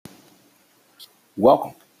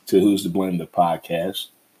Welcome to Who's to Blame the podcast.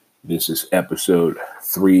 This is episode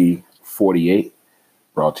 348,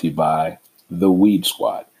 brought to you by The Weed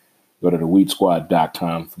Squad. Go to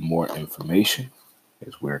theweedsquad.com for more information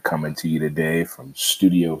as we're coming to you today from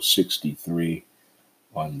Studio 63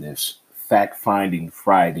 on this fact-finding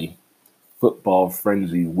Friday, football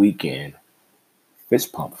frenzy weekend,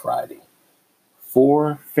 fist pump Friday,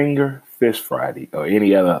 four-finger fist Friday, or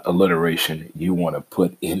any other alliteration you want to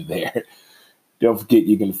put in there. Don't forget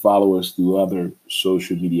you can follow us through other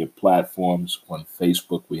social media platforms. On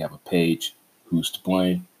Facebook, we have a page, Who's to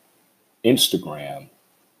Blame. Instagram,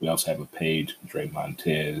 we also have a page, Dre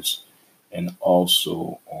Montez. And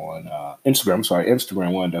also on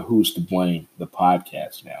Instagram, we're under Who's to Blame the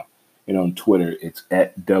podcast now. And on Twitter, it's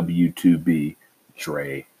at W2B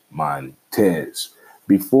Dre Montez.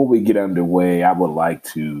 Before we get underway, I would like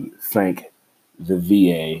to thank the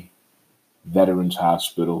VA, Veterans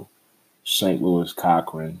Hospital, St. Louis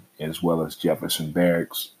Cochrane, as well as Jefferson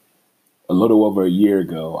Barracks. A little over a year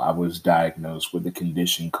ago, I was diagnosed with a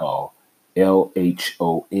condition called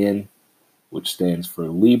LHON, which stands for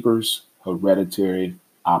Leber's Hereditary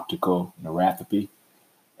Optical Neuropathy,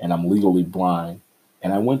 and I'm legally blind.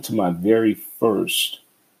 And I went to my very first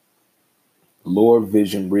lower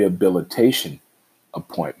vision rehabilitation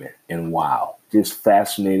appointment, and wow, just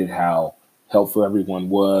fascinated how helpful everyone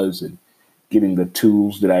was and getting the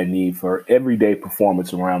tools that I need for everyday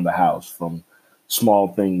performance around the house, from small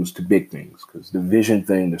things to big things, because the vision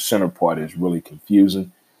thing, the center part, is really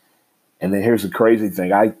confusing. And then here's the crazy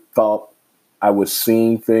thing. I thought I was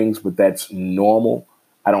seeing things, but that's normal.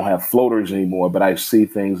 I don't have floaters anymore, but I see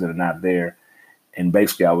things that are not there. And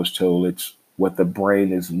basically I was told it's what the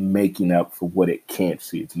brain is making up for what it can't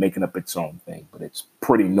see. It's making up its own thing, but it's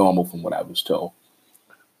pretty normal from what I was told.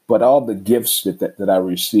 But all the gifts that I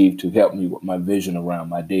received to help me with my vision around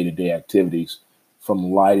my day-to-day activities,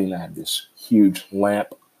 from lighting, I have this huge lamp.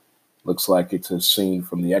 Looks like it's a scene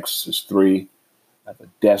from The Exorcist 3. I have a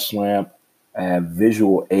desk lamp. I have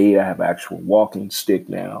visual aid. I have an actual walking stick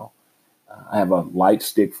now. I have a light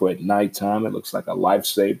stick for at nighttime. It looks like a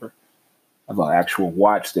lifesaver. I have an actual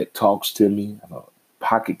watch that talks to me. I have a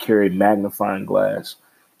pocket carry magnifying glass.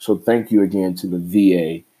 So thank you again to the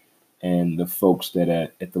VA and the folks that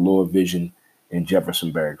at the Lower Vision in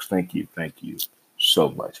Jefferson Barracks. Thank you so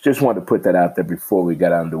much. Just wanted to put that out there before we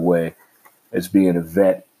got underway. As being a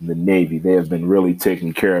vet in the Navy, they have been really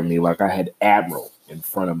taking care of me like I had Admiral in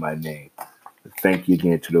front of my name. Thank you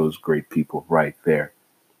again to those great people right there.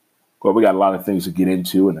 Well, we got a lot of things to get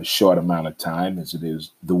into in a short amount of time, as it is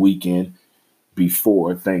the weekend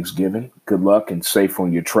before Thanksgiving. Good luck and safe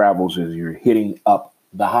on your travels as you're hitting up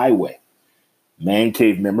the highway. Man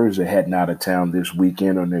Cave members are heading out of town this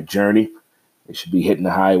weekend on their journey. They should be hitting the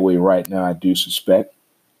highway right now, I do suspect.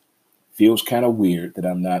 Feels kind of weird that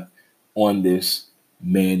I'm not on this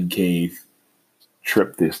Man Cave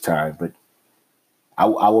trip this time, but I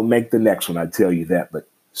will make the next one, I tell you that. But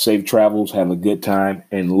safe travels, have a good time,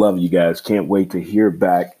 and love you guys. Can't wait to hear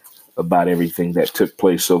back about everything that took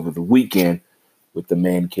place over the weekend with the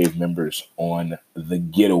Man Cave members on the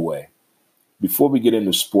getaway. Before we get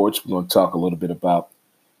into sports, we're going to talk a little bit about,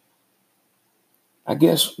 I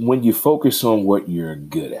guess, when you focus on what you're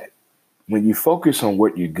good at. When you focus on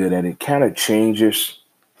what you're good at, it kind of changes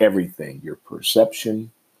everything. Your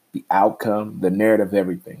perception, the outcome, the narrative,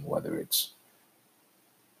 everything, whether it's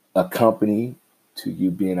a company to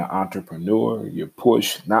you being an entrepreneur, your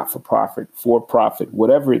push, not-for-profit, for-profit,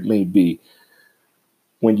 whatever it may be.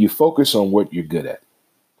 When you focus on what you're good at.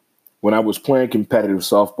 When I was playing competitive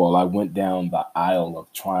softball, I went down the aisle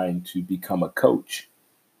of trying to become a coach.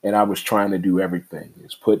 And I was trying to do everything.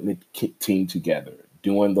 It's putting the team together,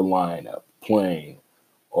 doing the lineup, playing,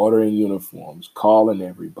 ordering uniforms, calling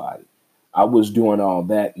everybody. I was doing all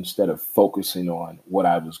that instead of focusing on what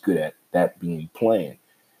I was good at, that being playing.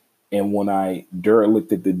 And when I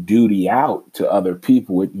derelicted the duty out to other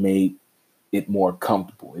people, it made it more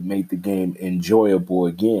comfortable. It made the game enjoyable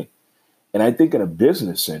again. And I think in a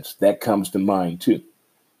business sense, that comes to mind too.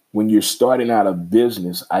 When you're starting out a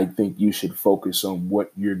business, I think you should focus on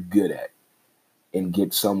what you're good at and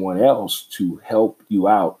get someone else to help you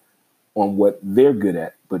out on what they're good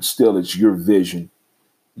at. But still, it's your vision,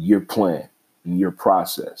 your plan, and your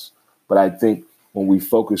process. But I think when we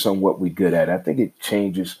focus on what we're good at, I think it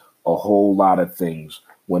changes a whole lot of things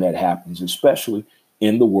when that happens, especially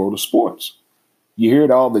in the world of sports. You hear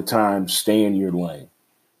it all the time, stay in your lane.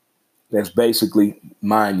 That's basically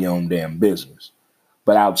mind your own damn business.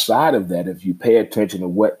 But outside of that, if you pay attention to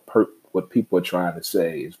what people are trying to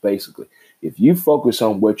say, is basically, if you focus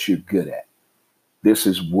on what you're good at, this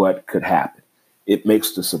is what could happen. It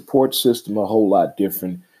makes the support system a whole lot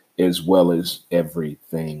different, as well as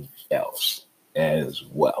everything else as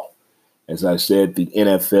well. As I said, the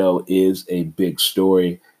NFL is a big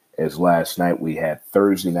story, as last night we had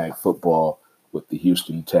Thursday night football with the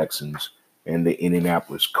Houston Texans and the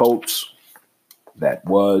Indianapolis Colts. That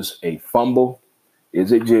was a fumble.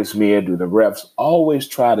 Is it just me, or do the refs always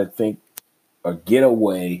try to think or get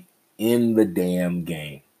away in the damn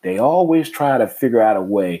game? They always try to figure out a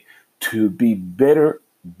way to be better,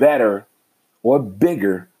 or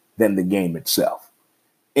bigger than the game itself.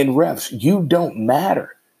 In refs, you don't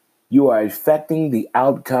matter. You are affecting the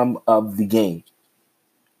outcome of the game.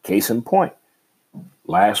 Case in point,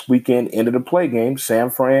 last weekend, end of the play game, San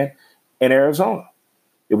Fran and Arizona.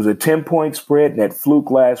 It was a 10-point spread, and that fluke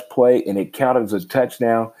last play, and it counted as a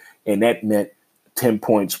touchdown, and that meant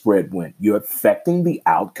 10-point spread win. You're affecting the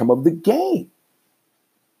outcome of the game.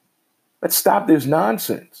 Let's stop this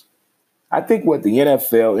nonsense. I think what the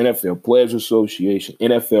NFL Players Association,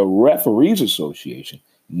 NFL Referees Association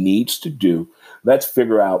needs to do, let's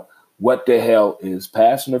figure out what the hell is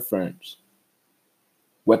pass interference,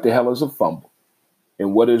 what the hell is a fumble,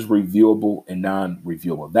 and what is reviewable and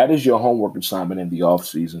non-reviewable. That is your homework assignment in the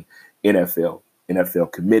offseason.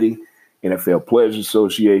 NFL Committee, NFL Players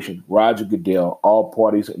Association, Roger Goodell, all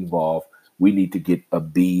parties involved. We need to get a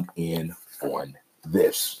bead in on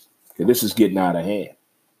this. Okay, this is getting out of hand.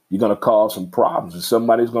 You're going to cause some problems, and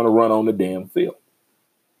somebody's going to run on the damn field.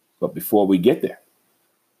 But before we get there,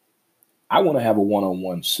 I want to have a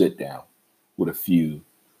one-on-one sit down with a few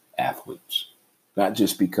athletes, not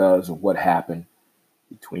just because of what happened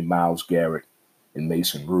between Myles Garrett and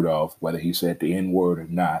Mason Rudolph, whether he said the N-word or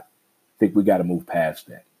not. I think we got to move past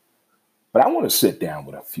that. But I want to sit down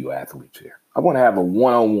with a few athletes here. I want to have a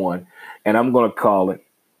one-on-one, and I'm going to call it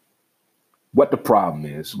What the Problem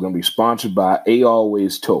Is. It's going to be sponsored by A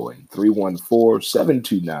Always Towing,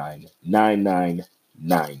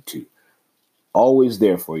 314-729-9992. Always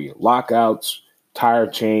there for you. Lockouts, tire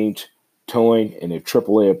change, towing, and they're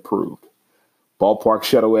AAA approved. Ballpark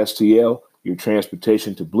Shuttle STL, your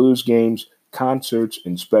transportation to blues games, concerts,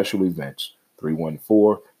 and special events.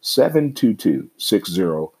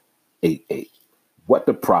 314-722-6088. What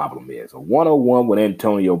the Problem Is. A 101 with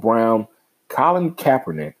Antonio Brown, Colin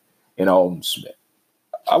Kaepernick, and Aldon Smith.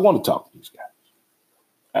 I want to talk to these guys.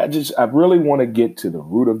 I really want to get to the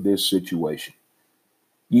root of this situation.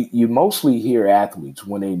 You mostly hear athletes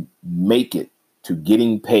when they make it to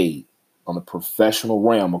getting paid on a professional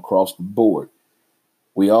realm across the board.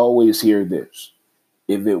 We always hear this.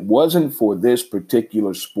 If it wasn't for this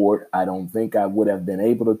particular sport, I don't think I would have been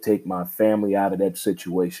able to take my family out of that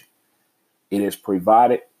situation. It has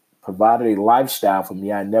provided a lifestyle for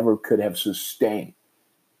me I never could have sustained.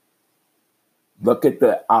 Look at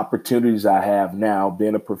the opportunities I have now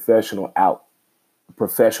being a professional athlete.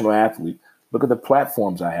 Look at the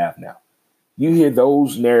platforms I have now. You hear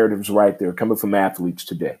those narratives right there coming from athletes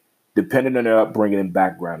today, depending on their upbringing and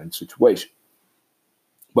background and situation.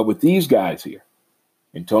 But with these guys here,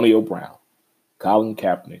 Antonio Brown, Colin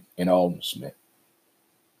Kaepernick, and Aldon Smith,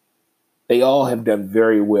 they all have done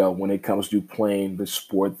very well when it comes to playing the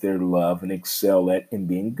sport they love and excel at and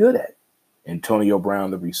being good at. Antonio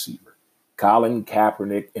Brown, the receiver. Colin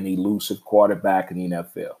Kaepernick, an elusive quarterback in the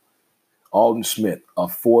NFL. Aldon Smith, a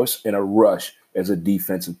force and a rush as a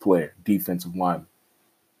defensive player, defensive lineman.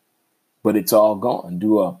 But it's all gone.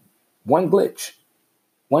 One glitch,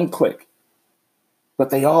 one click.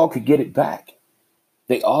 But they all could get it back.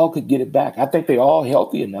 I think they're all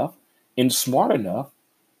healthy enough and smart enough,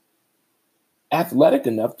 athletic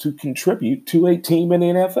enough to contribute to a team in the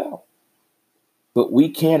NFL. But we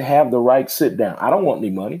can't have the right sit down. I don't want any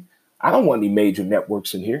money. I don't want any major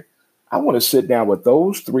networks in here. I want to sit down with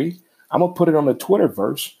those three. I'm going to put it on the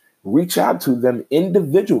Twitterverse, reach out to them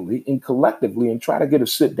individually and collectively and try to get a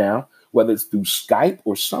sit down, whether it's through Skype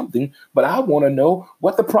or something. But I want to know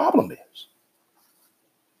what the problem is.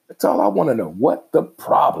 That's all I want to know, what the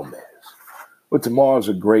problem is. But tomorrow's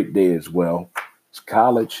a great day as well. It's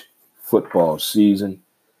college football season.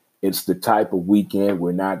 It's the type of weekend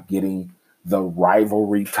we're not getting the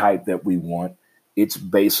rivalry type that we want. It's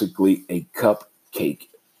basically a cupcake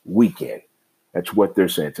weekend. That's what they're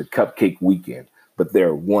saying. It's a cupcake weekend. But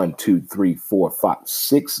there are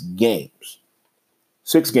 6 games.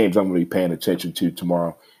 6 games I'm going to be paying attention to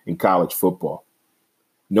tomorrow in college football.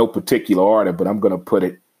 No particular order, but I'm going to put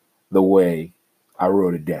it the way I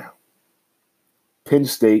wrote it down. Penn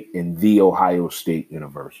State and The Ohio State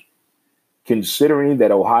University. Considering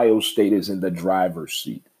that Ohio State is in the driver's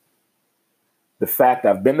seat, the fact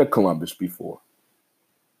I've been to Columbus before,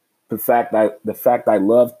 the fact I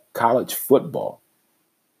love college football,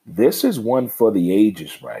 This is one for the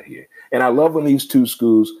ages right here. And I love when these two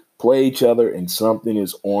schools play each other and something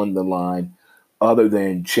is on the line other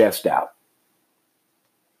than chest out.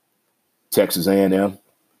 Texas A&M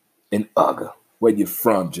and UGA. Where you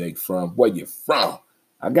from, Jake Fromm? Where you from?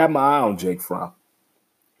 I got my eye on Jake Fromm.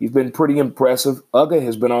 He's been pretty impressive. UGA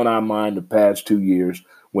has been on our mind the past 2 years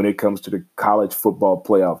when it comes to the college football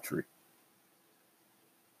playoff tree.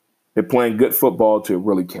 They're playing good football till it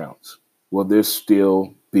really counts. Will this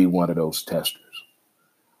still be one of those testers?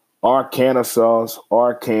 Arkansas,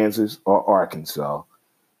 Arkansas, or Arkansas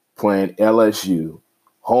playing LSU,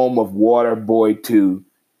 home of Water Boy 2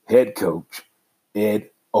 head coach Ed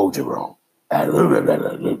Ogeron. That's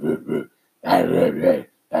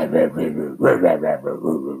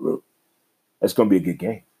going to be a good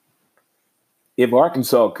game. If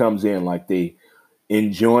Arkansas comes in like they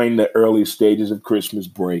enjoying the early stages of Christmas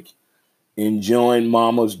break, enjoying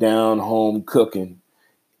mama's down home cooking,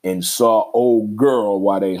 and saw old girl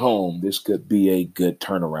while they home, this could be a good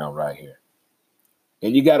turnaround right here.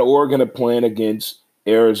 And you got Oregon playing against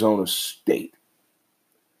Arizona State.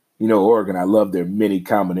 You know, Oregon, I love their many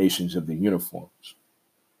combinations of the uniforms.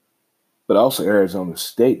 But also Arizona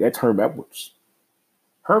State, that's Herm Edwards.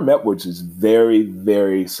 Herm Edwards is very,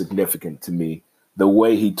 very significant to me, the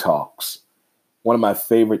way he talks. One of my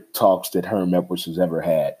favorite talks that Herm Edwards has ever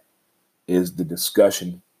had is the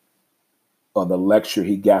discussion or the lecture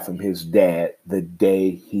he got from his dad the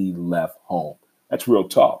day he left home. That's real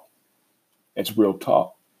talk. That's real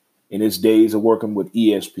talk. In his days of working with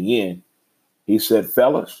ESPN, he said,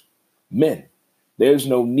 fellas, men, there's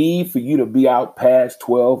no need for you to be out past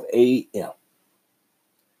 12 a.m.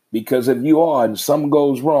 Because if you are and something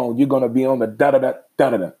goes wrong, you're going to be on the da-da-da,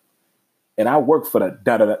 da-da-da. And I work for the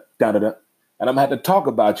da-da-da, da-da-da. And I'm going to have to talk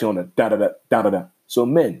about you on the da-da-da, da-da-da. So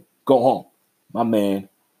men, go home. My man,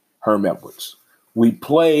 Herm Edwards. We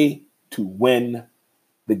play to win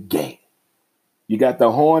the game. You got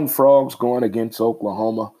the Horned Frogs going against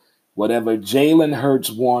Oklahoma. Whatever Jalen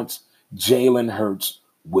Hurts wants, Jalen Hurts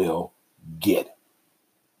will get.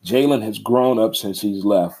 Jalen has grown up since he's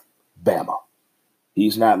left Bama.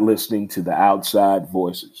 He's not listening to the outside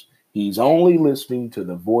voices. He's only listening to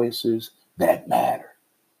the voices that matter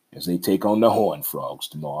as they take on the Horned Frogs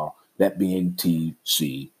tomorrow, that being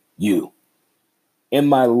TCU. And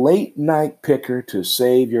my late night picker to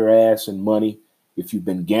save your ass and money, if you've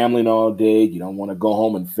been gambling all day, you don't want to go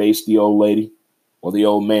home and face the old lady or the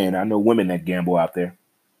old man. I know women that gamble out there.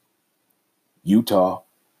 Utah,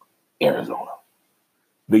 Arizona.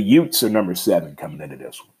 The Utes are number 7 coming into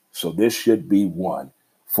this one. So this should be one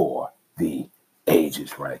for the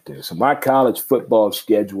ages right there. So my college football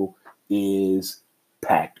schedule is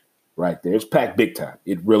packed right there. It's packed big time.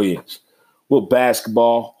 It really is. Little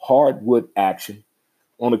basketball, hardwood action.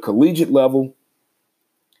 On a collegiate level,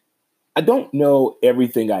 I don't know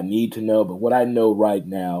everything I need to know, but what I know right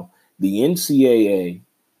now, the NCAA,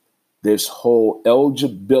 this whole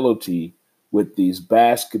eligibility with these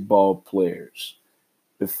basketball players,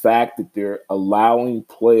 the fact that they're allowing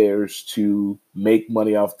players to make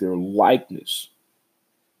money off their likeness,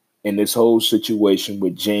 and this whole situation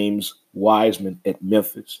with James Wiseman at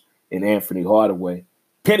Memphis and Anthony Hardaway,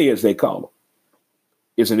 Penny as they call him,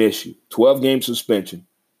 is an issue. 12-game suspension,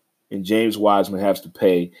 and James Wiseman has to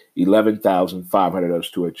pay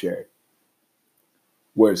 $11,500 to a charity.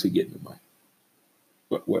 Where is he getting the money?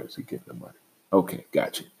 Where is he getting the money? Okay,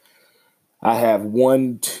 gotcha. I have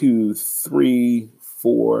 1, 2, 3,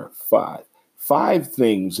 4, 5. 5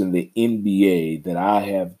 things in the NBA that I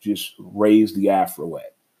have just raised the afro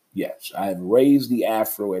at. Yes, I have raised the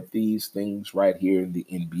afro at these things right here in the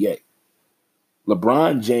NBA.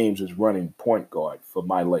 LeBron James is running point guard for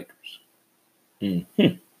my Lakers.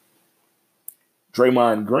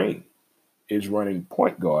 Draymond Green is running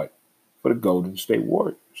point guard for the Golden State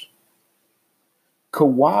Warriors.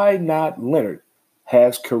 Kawhi not Leonard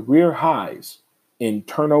has career highs in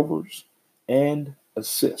turnovers and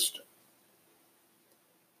assists.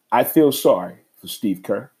 I feel sorry for Steve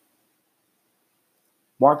Kerr.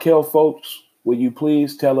 Markelle folks, will you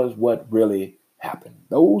please tell us what really happened?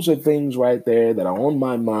 Those are things right there that are on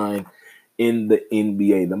my mind in the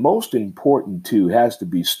NBA. The most important two has to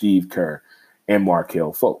be Steve Kerr and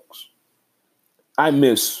Markelle folks. I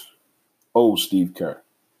miss old Steve Kerr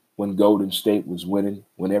when Golden State was winning,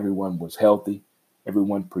 when everyone was healthy,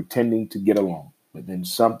 everyone pretending to get along. But then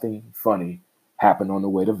something funny happened on the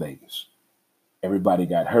way to Vegas. Everybody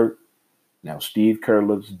got hurt. Now Steve Kerr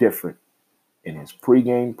looks different in his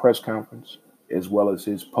pregame press conference as well as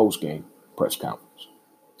his postgame press conference.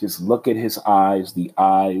 Just look at his eyes. The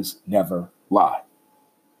eyes never lie.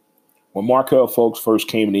 When Markelle folks first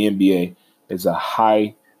came to the NBA as a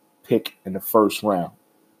high pick in the first round.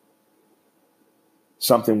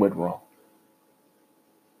 Something went wrong.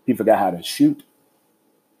 He forgot how to shoot.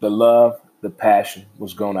 The love, the passion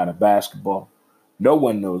was gone out of basketball. No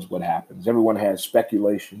one knows what happens. Everyone has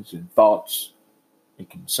speculations and thoughts and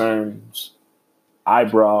concerns,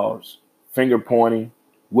 eyebrows, finger pointing,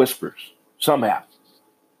 whispers. Somehow,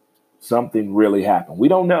 something really happened. We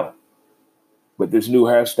don't know. But this new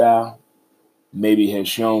hairstyle maybe has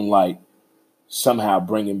shown light, somehow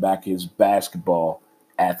bringing back his basketball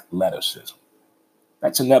athleticism.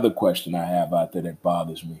 That's another question I have out there that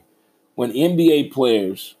bothers me. When NBA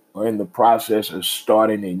players are in the process of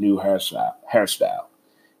starting a new hairstyle,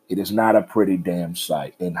 it is not a pretty damn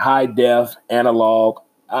sight. In high def, analog,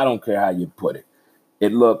 I don't care how you put it,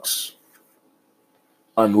 it looks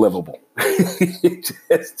unlivable.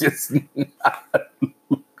 It's just not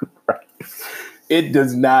right. It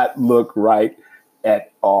does not look right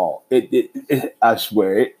at all. I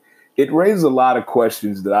swear, it raises a lot of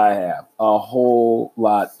questions that I have, a whole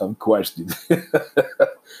lot of questions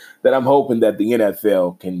that I'm hoping that the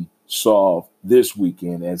NFL can solve this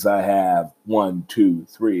weekend, as I have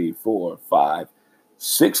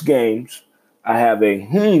 6 games. I have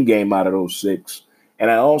a game out of those 6,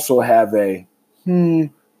 and I also have a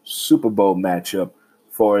Super Bowl matchup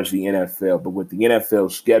far as the NFL. But with the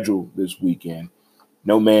NFL schedule this weekend,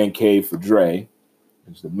 no man cave for Dre,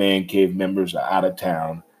 as the man cave members are out of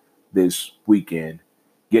town this weekend,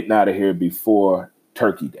 getting out of here before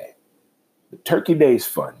Turkey Day. The Turkey Day is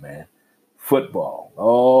fun, man. Football.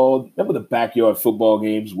 Oh, remember the backyard football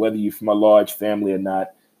games, whether you're from a large family or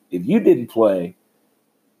not? If you didn't play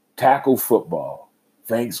tackle football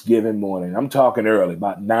Thanksgiving morning, I'm talking early,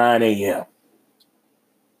 about 9 a.m.,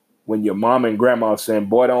 when your mom and grandma are saying,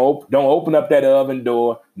 boy, don't open up that oven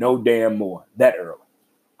door no damn more, that early,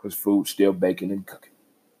 because food's still baking and cooking.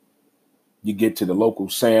 You get to the local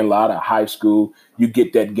sandlot or high school, you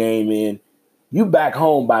get that game in, you back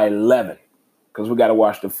home by 11, because we got to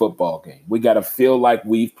watch the football game. We got to feel like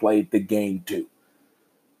we've played the game too.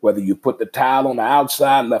 Whether you put the towel on the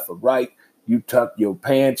outside, left or right, you tuck your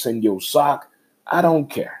pants in your sock, I don't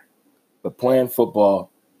care. But playing football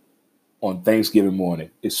on Thanksgiving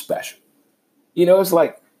morning is special. You know, it's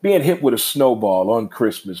like being hit with a snowball on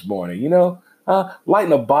Christmas morning,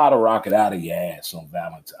 lighting a bottle rocket out of your ass on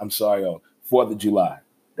on 4th of July.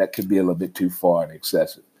 That could be a little bit too far and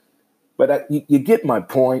excessive. But you get my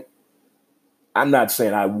point. I'm not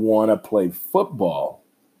saying I want to play football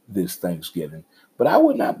this Thanksgiving, but I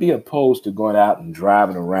would not be opposed to going out and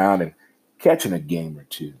driving around and catching a game or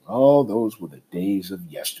two. Oh, those were the days of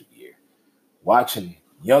yesteryear. Watching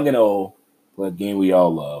young and old play a game we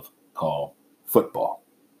all love called football.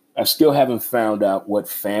 I still haven't found out what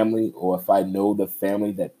family, or if I know the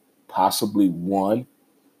family that possibly won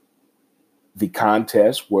the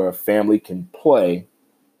contest where a family can play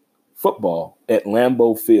football at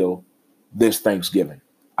Lambeau Field this Thanksgiving.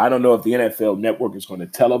 I don't know if the NFL Network is going to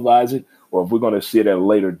televise it or if we're going to see it at a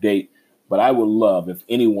later date, but I would love if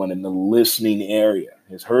anyone in the listening area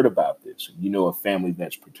has heard about this and you know a family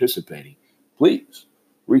that's participating, please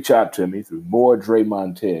reach out to me through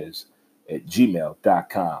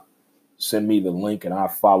moredremontez@gmail.com. Send me the link and I'll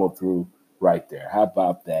follow through right there. How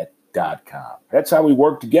about that .com? That's how we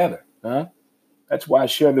work together, huh? That's why I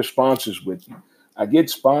share the sponsors with you. I get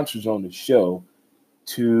sponsors on the show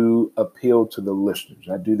to appeal to the listeners.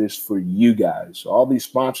 I do this for you guys. So all these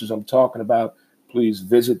sponsors I'm talking about, please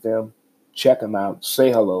visit them, check them out,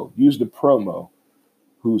 say hello, use the promo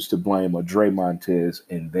Who's to Blame or Dre Montez,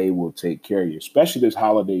 and they will take care of you, especially this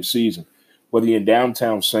holiday season. Whether you're in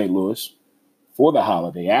downtown St. Louis for the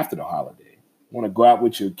holiday, after the holiday, want to go out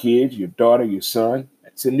with your kids, your daughter, your son.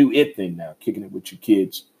 That's a new it thing now, kicking it with your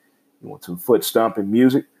kids. You want some foot stomping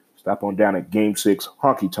music? Stop on down at Game 6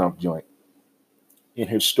 Honky Tonk Joint in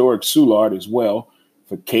historic Soulard as well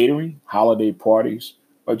for catering, holiday parties,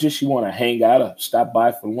 or just you want to hang out or stop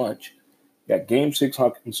by for lunch. You got Game 6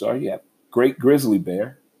 you got Great Grizzly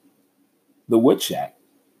Bear, the Wood Shack,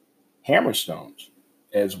 Hammerstones,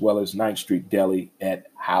 as well as 9th Street Deli at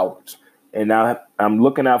Howard's. And now I'm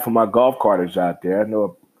looking out for my golf carters out there. I know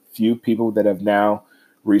a few people that have now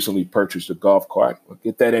recently purchased a golf cart. We'll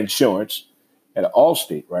get that insurance at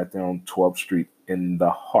Allstate right there on 12th Street in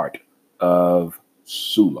the heart of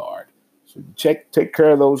Soulard. So take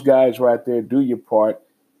care of those guys right there. Do your part,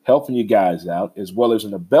 helping you guys out, as well as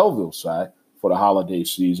in the Belleville side for the holiday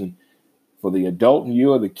season. For the adult in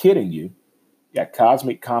you or the kid in you, got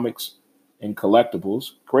Cosmic Comics and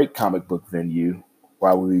Collectibles, great comic book venue.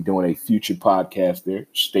 While we'll be doing a future podcast there,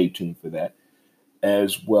 stay tuned for that.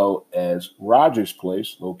 As well as Rogers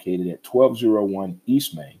Place, located at 1201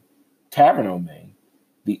 East Main, Tavern on Main,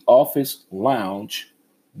 The Office Lounge,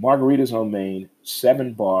 margaritas on Main,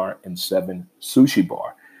 7 bar and 7 sushi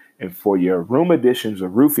bar. And for your room additions or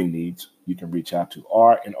roofing needs, you can reach out to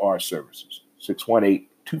R&R Services,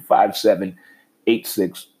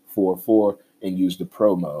 618-257-8644, and use the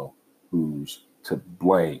promo Who's to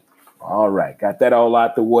Blame. All right, got that all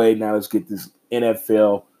out the way. Now let's get this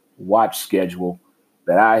NFL watch schedule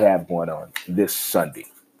that I have going on this Sunday.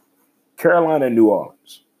 Carolina and New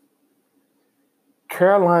Orleans.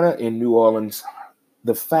 Carolina and New Orleans,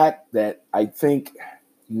 the fact that I think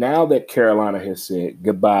now that Carolina has said,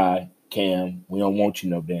 goodbye, Cam, we don't want you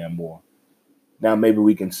no damn more. Now maybe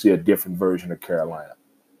we can see a different version of Carolina.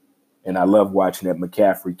 And I love watching that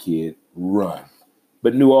McCaffrey kid run.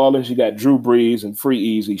 But New Orleans, you got Drew Brees and Free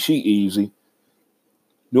Easy. She easy.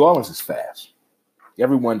 New Orleans is fast.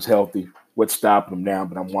 Everyone's healthy. What's stopping them now?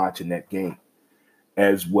 But I'm watching that game.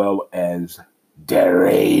 As well as the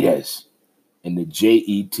Raiders and the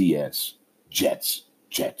Jets. Jets.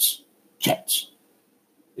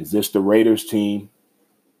 Is this the Raiders team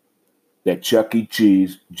that Chuck E.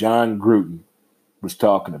 Cheese, John Gruden, was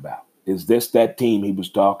talking about? Is this that team he was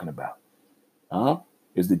talking about? Huh?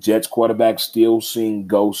 Is the Jets quarterback still seeing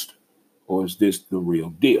ghost, or is this the real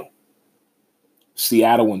deal?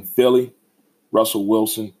 Seattle and Philly, Russell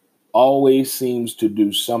Wilson always seems to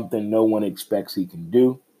do something no one expects he can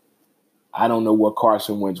do. I don't know where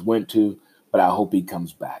Carson Wentz went to, but I hope he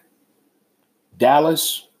comes back.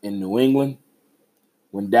 Dallas and New England.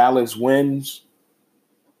 When Dallas wins,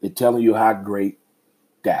 they're telling you how great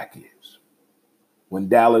Dak is. When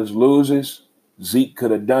Dallas loses, Zeke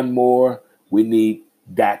could have done more. We need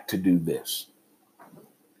Dak to do this.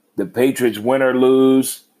 The Patriots win or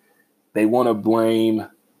lose, they want to blame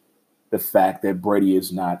the fact that Brady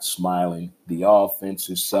is not smiling. The offense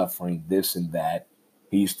is suffering this and that.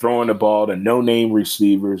 He's throwing the ball to no-name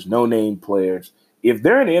receivers, no-name players. If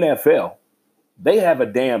they're in the NFL, they have a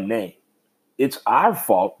damn name. It's our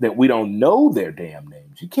fault that we don't know their damn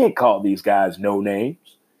names. You can't call these guys no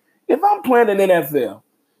names. If I'm playing in the NFL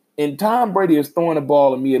and Tom Brady is throwing the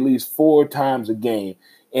ball at me at least 4 times a game,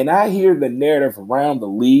 and I hear the narrative around the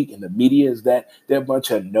league and the media is that they're a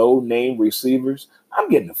bunch of no-name receivers, I'm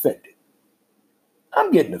getting offended.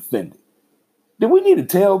 Do we need to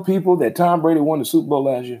tell people that Tom Brady won the Super Bowl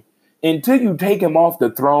last year? Until you take him off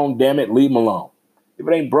the throne, damn it, leave him alone. If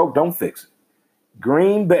it ain't broke, don't fix it.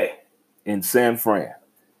 Green Bay and San Fran.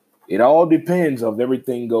 It all depends on if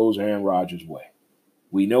everything goes Aaron Rodgers' way.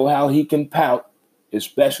 We know how he can pout,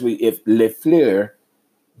 especially if LeFleur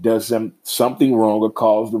does something wrong or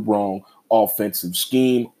calls the wrong offensive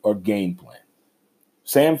scheme or game plan.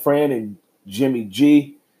 San Fran and Jimmy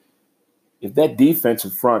G, if that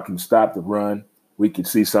defensive front can stop the run, we could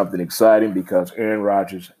see something exciting because Aaron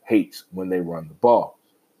Rodgers hates when they run the ball.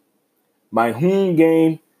 My home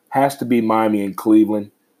game has to be Miami and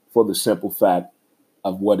Cleveland for the simple fact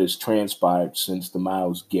of what has transpired since the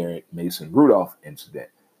Myles Garrett, Mason Rudolph incident.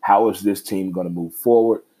 How is this team going to move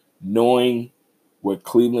forward? Knowing where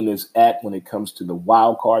Cleveland is at when it comes to the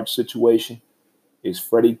wild card situation, is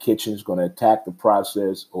Freddie Kitchens going to attack the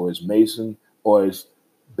process, or is Mason, or is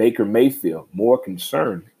Baker Mayfield more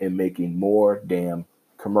concerned in making more damn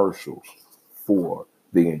commercials for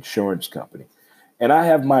the insurance company? And I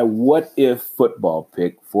have my what if football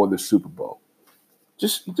pick for the Super Bowl.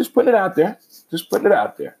 Just putting it out there.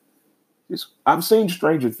 I've seen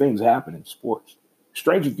stranger things happen in sports.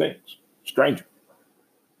 Stranger things.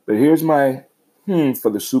 But here's my for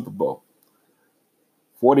the Super Bowl.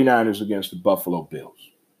 49ers against the Buffalo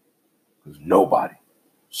Bills. Because nobody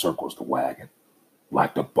circles the wagon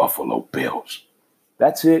like the Buffalo Bills.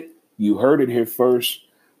 That's it. You heard it here first.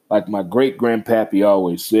 Like my great-grandpappy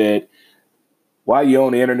always said, while you're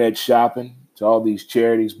on the internet shopping to all these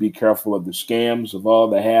charities, be careful of the scams of all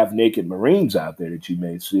the half-naked Marines out there that you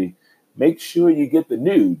may see. Make sure you get the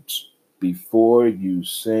nudes before you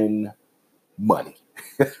send money.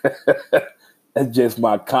 That's just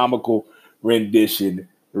my comical rendition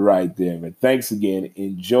right there. But thanks again.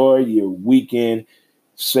 Enjoy your weekend.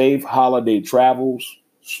 Safe holiday travels.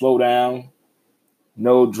 Slow down.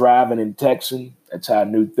 No driving and texting. That's our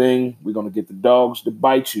new thing. We're going to get the dogs to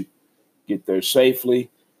bite you. Get there safely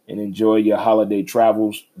and enjoy your holiday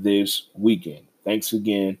travels this weekend. Thanks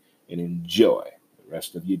again and enjoy the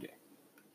rest of your day.